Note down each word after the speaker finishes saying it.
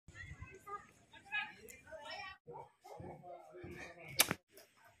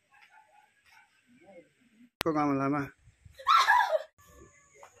को गमलामा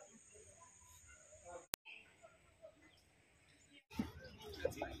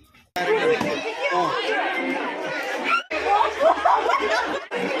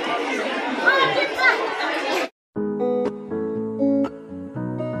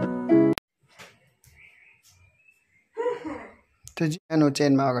त्यो ज्यानो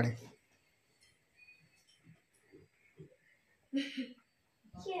चेनमा अगाडि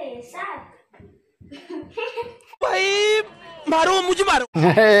भाई मारो मुझे मारो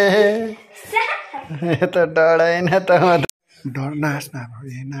ये तो डराएन त डर नाच्न अब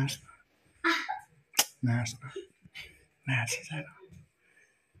ये नाच्न नाच्न नाची जानु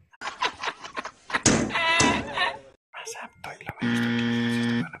साप दैलोमा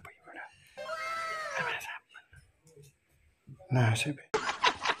नाचे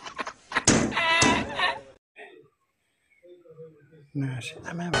नाचे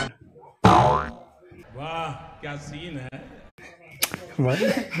आमा वाह क्या सीन है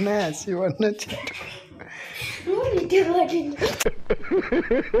नाची भन्न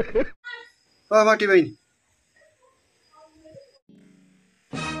ओ मटी बहिनी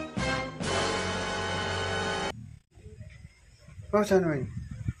ओ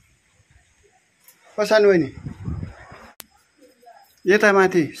सानो बहिनी यता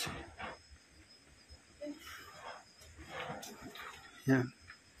माथि यहाँ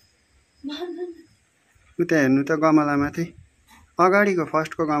उता हेर्नु त गमला माथि अगाडिको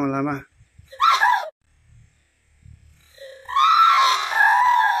फर्स्टको गमलामा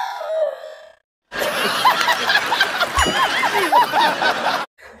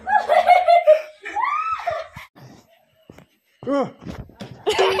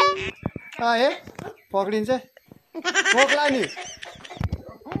आए पक्रिन्छ टोक्ला नि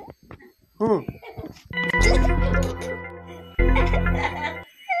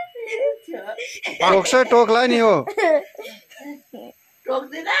टोक्छ टोक्ला नि हो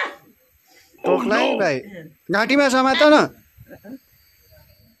टोक्ला नि भाइ घाँटीमा समात न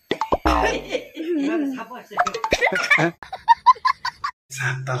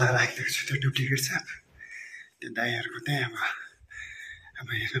साप तल राखिदिएको छु त्यो डुप्लिकेट साप त्यो दाइहरूको त्यहाँ अब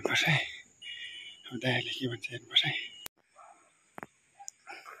हेर्नुपर्छ है अब दाइहरूले के भन्छ हेर्नुपर्छ है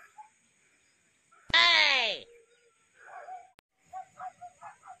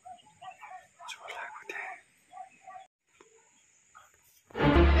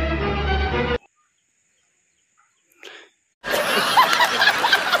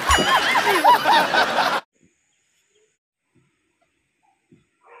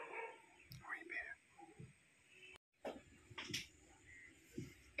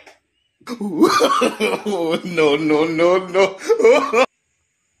no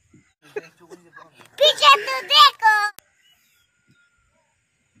पीछे तो देखो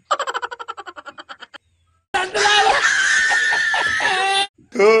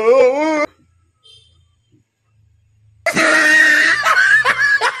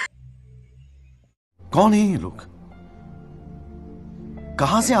कौन है ये लोग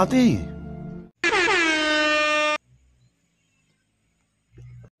कहां से आते हैं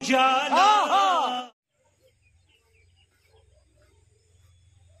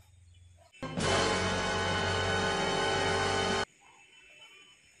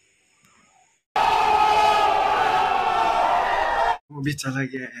वो भी चला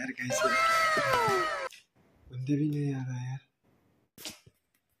गया यार कैसे बंदे भी नहीं आ रहा यार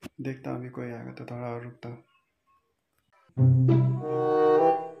देखता अभी कोई आएगा तो थोड़ा और रुकता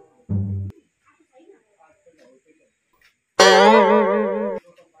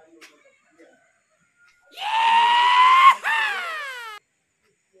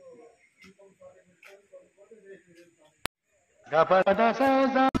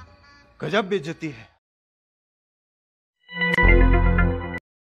गजब बेइज्जती है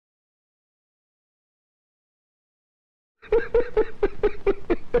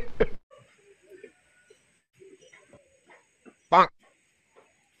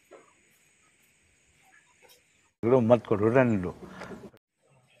लो मत करो रन लो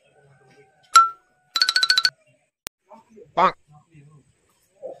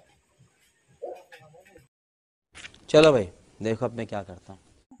चलो भाई देखो अब मैं क्या करता हूँ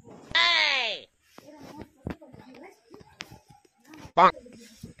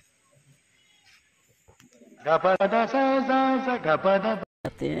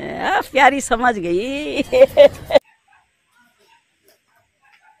प्यारी समझ गई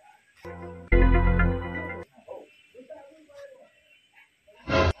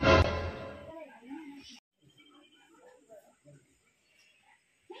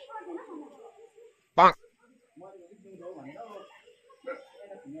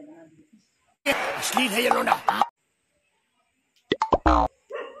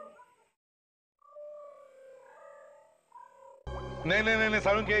नहीं नहीं नहीं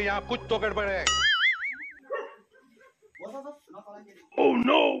सारुण के यहाँ कुछ तो गड़बड़ है। Oh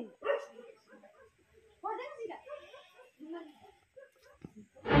no.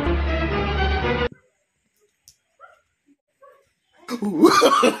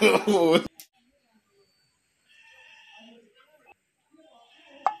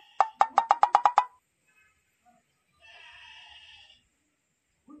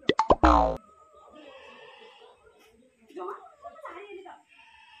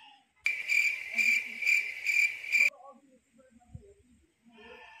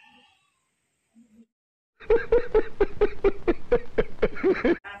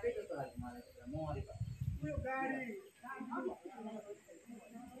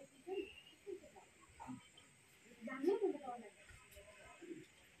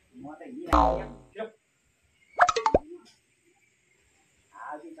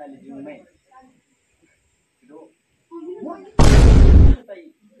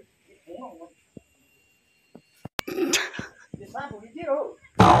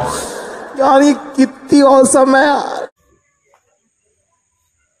 यार ये कितनी औसम है यार।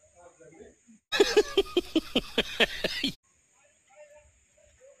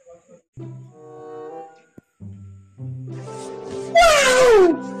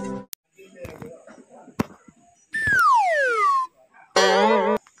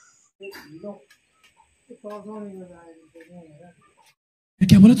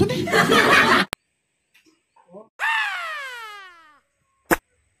 क्या बोला तूने?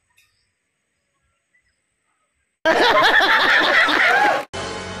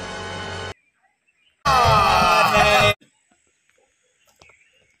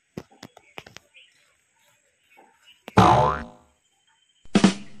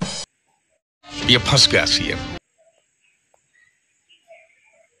 ये फंस गया सीएम।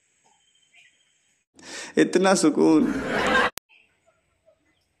 इतना सुकून।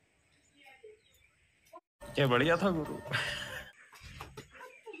 क्या बढ़िया था गुरु।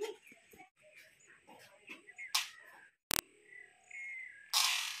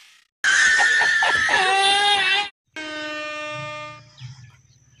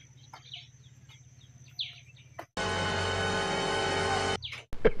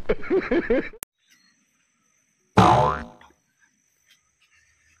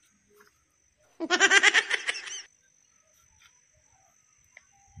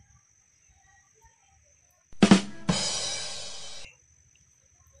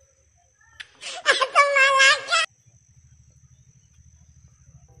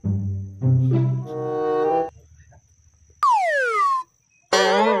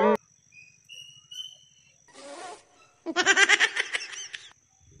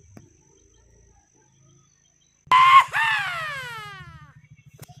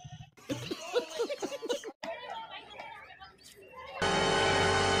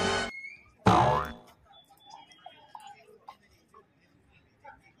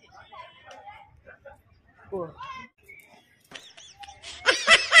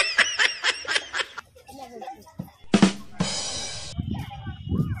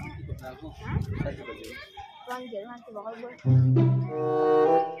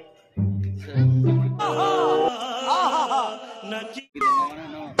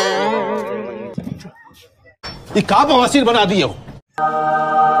 ये का बवासीर बना दिए हो।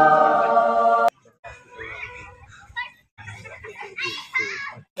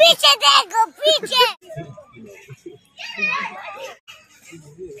 पीछे देखो पीछे।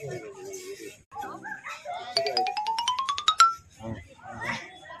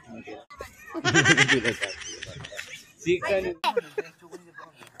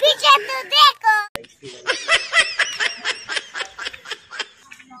 पीछे तो देखो।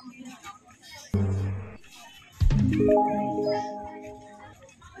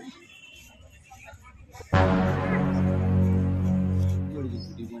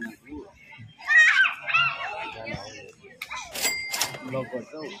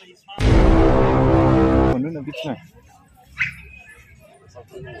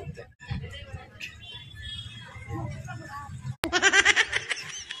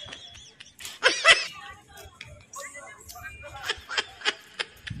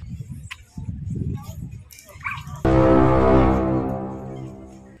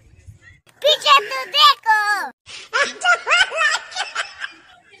 पीछे तो देखो।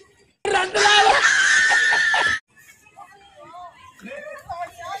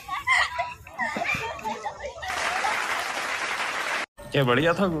 क्या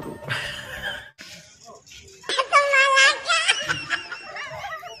बढ़िया था गुरु।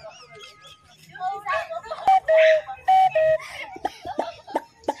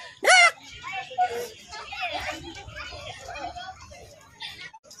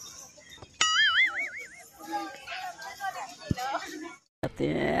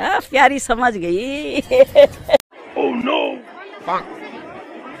 कहते हैं। प्यारी समझ गई।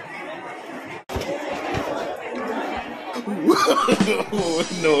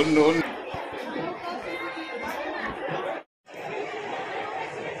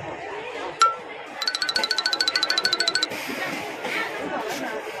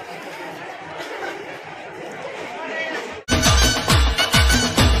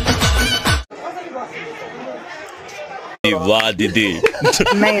 वाह दीदी।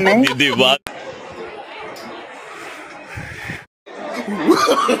 नहीं दीदी वाह।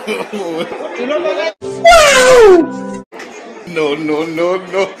 नो।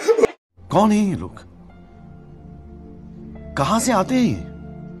 कौन है ये लोग? कहां से आते हैं ये?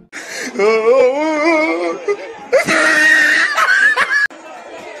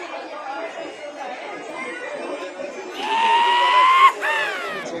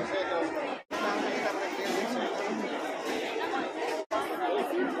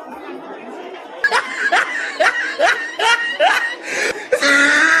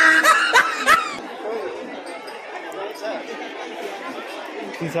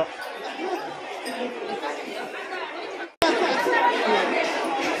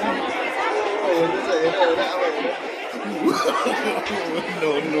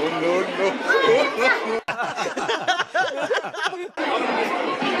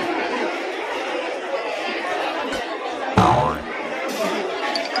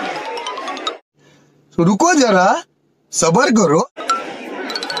 रुको जरा, सबर करो।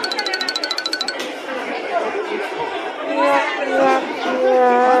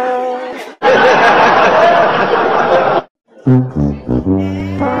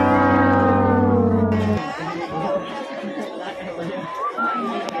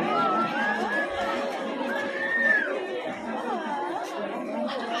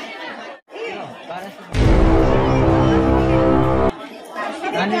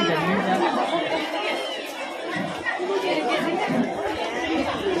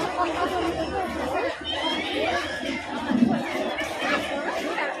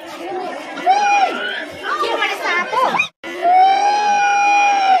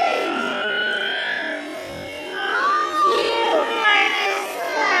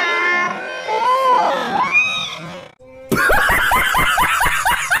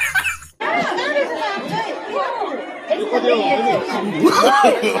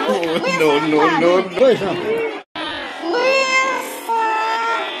 No.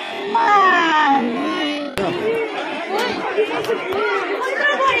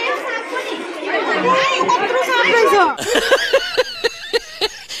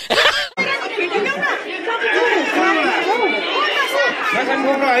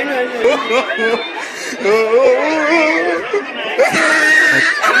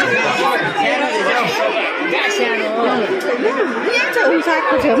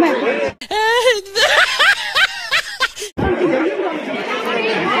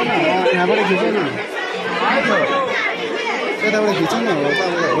 여기다가 괜찮아. 여기다가 괜찮아.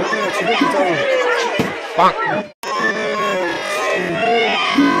 여기다가 집에 괜찮아. 빵.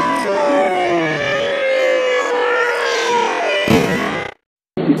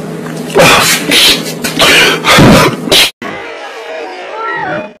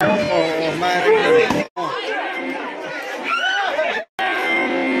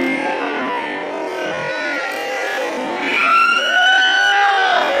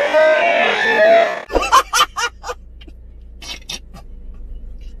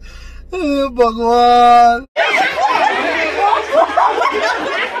 भगवान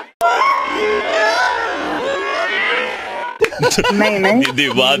नहीं दीदी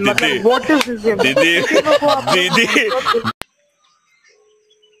वाह दीदी दीदी दीदी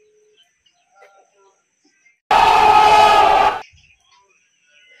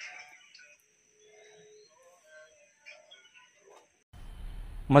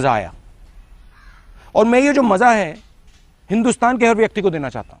मजा आया और मैं ये जो मजा है हिंदुस्तान के हर व्यक्ति को देना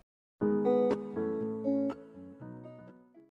चाहता हूं।